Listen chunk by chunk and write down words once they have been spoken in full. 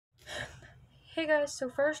Hey guys, so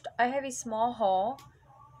first I have a small haul.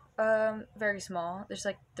 Very small. There's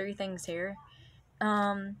like 3 things here.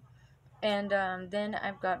 Then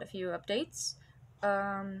I've got a few updates.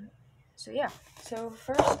 So yeah. So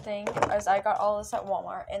first thing is I got all this at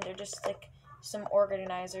Walmart, and they're just like some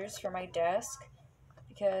organizers for my desk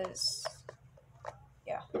because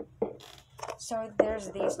yeah. So there's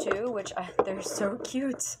these two, which they're so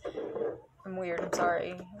cute. I'm weird. I'm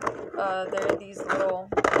sorry. They're these little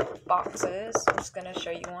boxes. I'm just gonna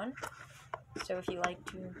show you one. So if you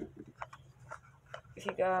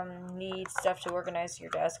need stuff to organize your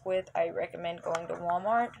desk with, I recommend going to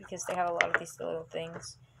Walmart because they have a lot of these little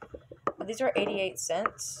things. These are 88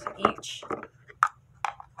 cents each.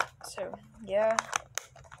 So yeah,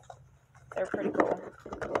 they're pretty cool.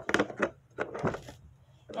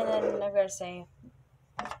 And then I've got to say,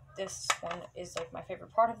 this one is like my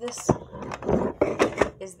favorite part of this.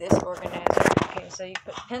 Is this organizer. Okay, so you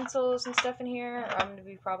put pencils and stuff in here. I'm going to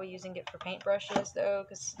be probably using it for paintbrushes though,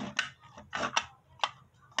 because I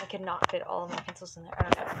could not fit all of my pencils in there. I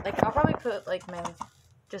don't know. Like, I'll probably put like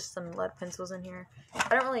just some lead pencils in here. I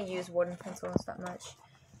don't really use wooden pencils that much.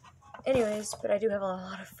 Anyways, but I do have a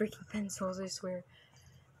lot of freaking pencils, I swear.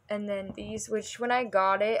 And then these, which when I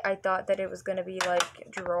got it, I thought that it was going to be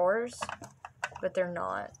like drawers, but they're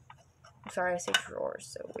not. I'm sorry I say drawers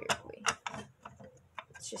so weirdly.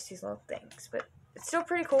 It's just these little things, but it's still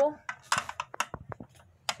pretty cool.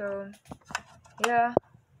 So, yeah.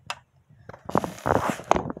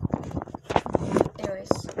 Anyways,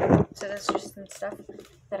 so that's just some stuff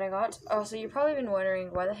that I got. Oh, so you've probably been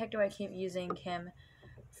wondering, why the heck do I keep using him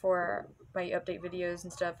for my update videos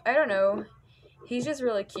and stuff? I don't know. He's just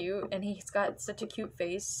really cute, and he's got such a cute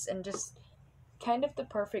face, and just kind of the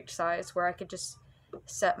perfect size where I could just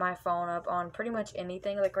set my phone up on pretty much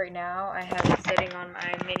anything. Like right now, I have it sitting on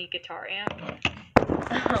my mini guitar amp.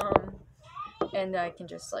 And I can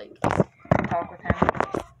just like talk with him,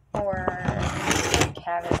 or like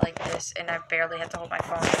have it like this, and I barely have to hold my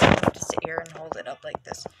phone. I have to sit here and hold it up like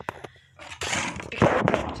this.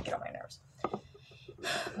 Just get on my nerves.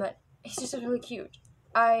 But he's just really cute.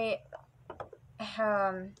 I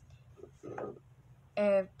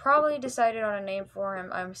probably decided on a name for him.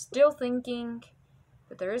 I'm still thinking,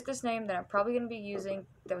 but there is this name that I'm probably going to be using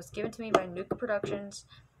that was given to me by Nuka Productions,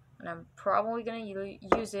 and I'm probably going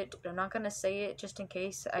to use it, but I'm not going to say it just in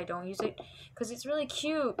case I don't use it, because it's really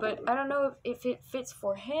cute, but I don't know if it fits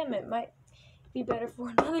for him. It might be better for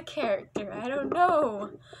another character. I don't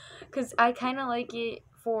know, because I kind of like it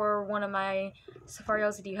for one of my Safari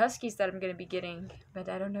LTD Huskies that I'm going to be getting, but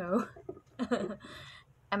I don't know.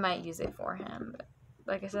 I might use it for him, but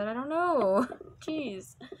like I said, I don't know.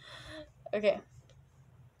 Jeez. Okay.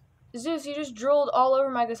 Zeus, you just drooled all over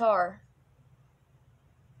my guitar.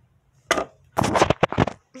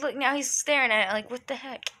 Look, now he's staring at it like, what the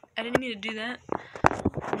heck? I didn't mean to do that.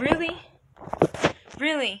 Really?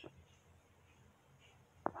 Really?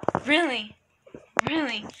 Really?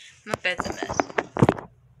 Really? My bed's a mess.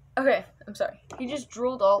 Okay, I'm sorry. He just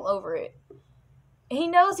drooled all over it. He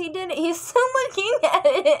knows he did it. He's still looking at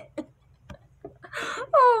it.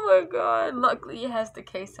 Oh my god. Luckily it has the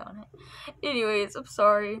case on it. Anyways, I'm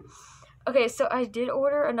sorry. Okay, so I did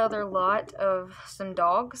order another lot of some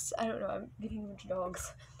dogs. I don't know, I'm getting a bunch of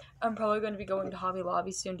dogs. I'm probably going to be going to Hobby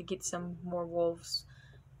Lobby soon to get some more wolves.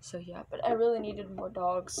 So yeah, but I really needed more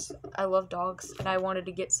dogs. I love dogs, and I wanted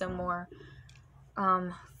to get some more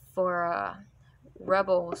for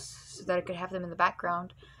Rebels so that I could have them in the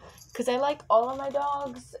background. Because I like all of my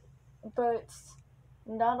dogs, but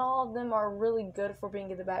not all of them are really good for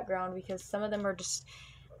being in the background, because some of them are just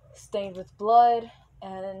stained with blood,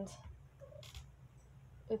 and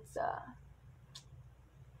it's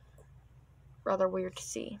rather weird to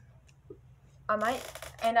see. I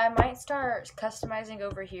might start customizing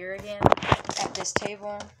over here again at this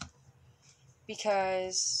table,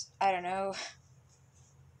 because I don't know.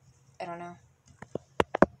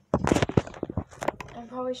 I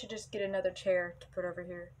probably should just get another chair to put over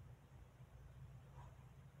here.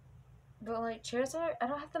 But like, chairs I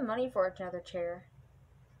don't have the money for another chair.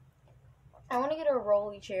 I want to get a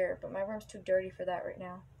rolly chair, but my room's too dirty for that right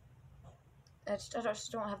now. I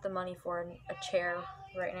just don't have the money for a chair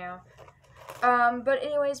right now. But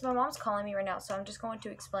anyways, my mom's calling me right now, so I'm just going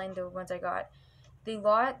to explain the ones I got. The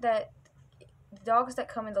dogs that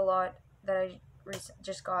come in the lot that I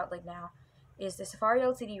just got like now is the Safari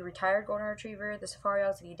LTD Retired Golden Retriever, the Safari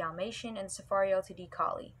LTD Dalmatian, and the Safari LTD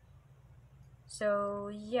Collie. So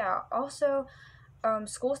yeah, also,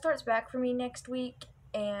 school starts back for me next week,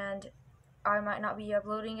 and I might not be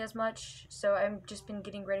uploading as much, so I've just been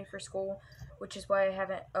getting ready for school, which is why I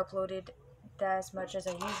haven't uploaded as much as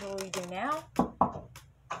I usually do now.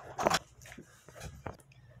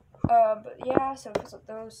 But yeah, so because of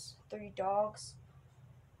those 3 dogs.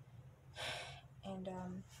 And,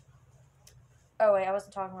 oh wait, I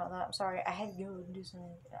wasn't talking about that. I'm sorry. I had to go and do something.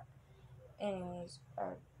 Anyways,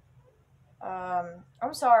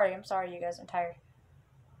 I'm sorry. I'm sorry, you guys. I'm tired.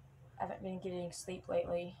 I haven't been getting sleep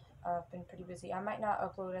lately. I've been pretty busy. I might not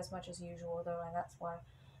upload as much as usual though, and that's why.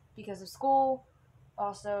 Because of school.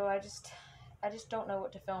 Also, I just don't know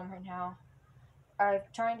what to film right now. I'm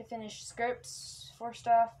trying to finish scripts for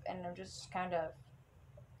stuff, and I'm just kind of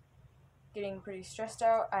getting pretty stressed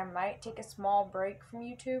out. I might take a small break from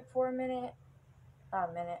YouTube for a minute. Not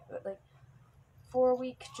a minute, but like for a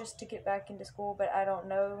week just to get back into school, but I don't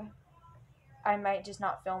know. I might just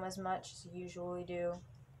not film as much as I usually do.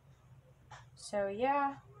 So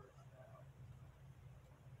yeah.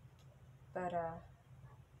 But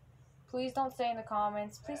please don't say in the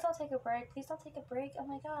comments, please don't take a break, please don't take a break, oh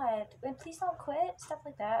my god. And please don't quit, stuff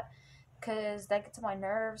like that. Cause that gets on my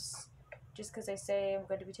nerves. Just because I say I'm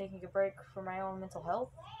going to be taking a break for my own mental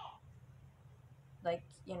health. Like,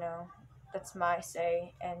 you know, that's my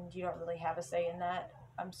say, and you don't really have a say in that.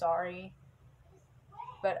 I'm sorry.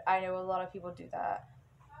 But I know a lot of people do that.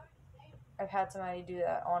 I've had somebody do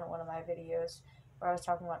that on one of my videos where I was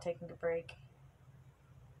talking about taking a break.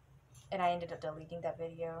 And I ended up deleting that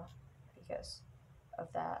video because of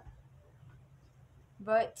that.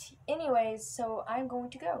 But anyways, so I'm going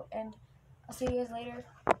to go, and I'll see you guys later.